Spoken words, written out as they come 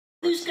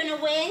Who's going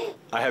to win?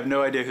 I have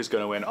no idea who's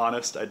going to win.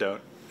 Honest, I don't.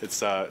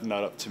 It's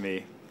not up to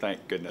me,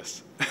 thank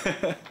goodness.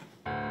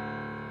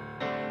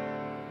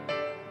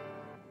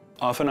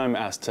 Often I'm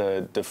asked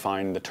to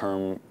define the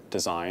term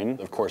design.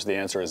 Of course, the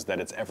answer is that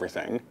it's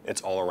everything.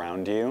 It's all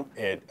around you.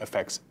 It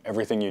affects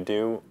everything you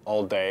do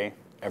all day,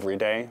 every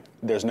day.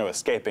 There's no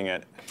escaping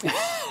it.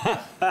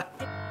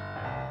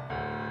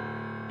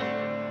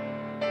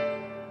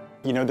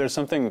 You know, there's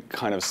something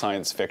kind of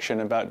science fiction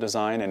about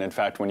design, and in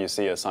fact, when you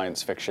see a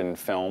science fiction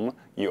film,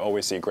 you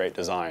always see great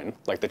design.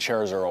 Like, the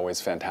chairs are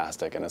always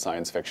fantastic in a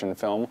science fiction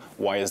film.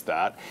 Why is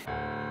that?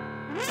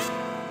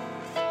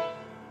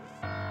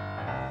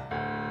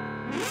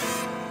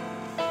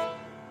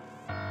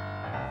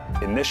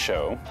 In this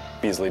show,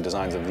 Beazley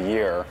Designs of the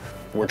Year,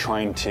 we're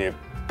trying to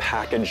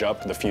package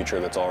up the future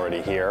that's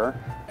already here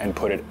and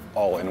put it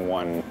all in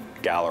one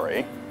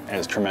gallery, and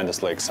it's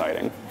tremendously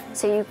exciting.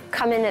 So you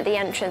come in at the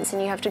entrance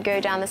and you have to go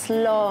down this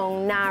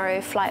long,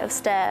 narrow flight of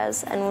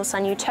stairs, and all of a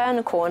sudden you turn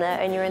a corner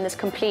and you're in this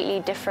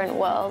completely different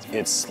world.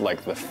 It's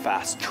like the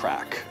fast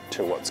track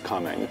to what's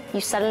coming.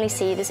 You suddenly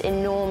see this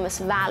enormous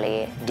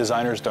valley.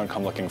 Designers don't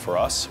come looking for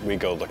us, we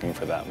go looking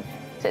for them.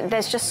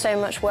 There's just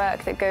so much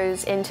work that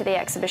goes into the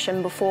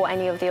exhibition before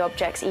any of the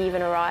objects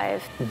even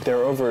arrive. There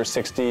are over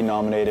 60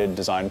 nominated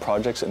design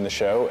projects in the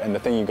show, and the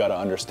thing you've got to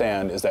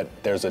understand is that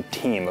there's a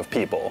team of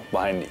people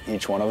behind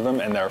each one of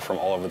them, and they're from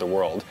all over the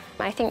world.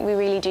 I think we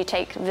really do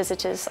take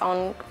visitors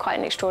on quite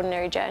an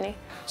extraordinary journey.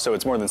 So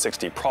it's more than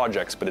 60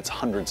 projects, but it's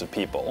hundreds of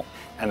people,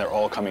 and they're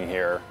all coming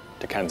here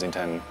to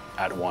Kensington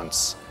at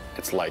once.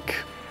 It's like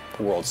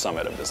the World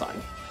Summit of Design.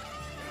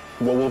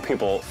 What will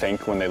people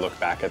think when they look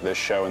back at this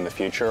show in the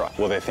future?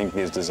 Will they think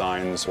these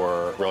designs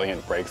were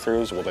brilliant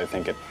breakthroughs? Will they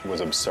think it was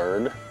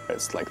absurd?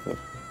 It's like the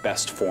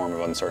best form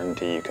of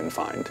uncertainty you can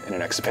find in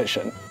an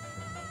exhibition.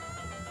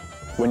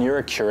 When you're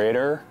a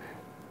curator,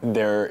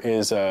 there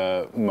is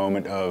a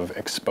moment of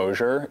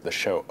exposure. The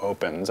show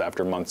opens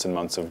after months and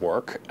months of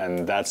work,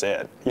 and that's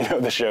it. You know,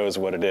 the show is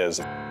what it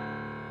is.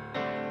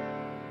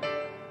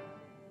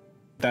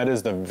 That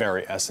is the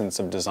very essence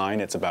of design.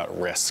 It's about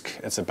risk.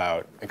 It's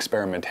about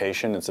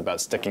experimentation. It's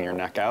about sticking your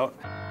neck out.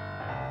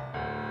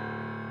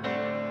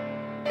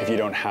 If you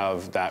don't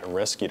have that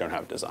risk, you don't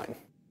have design.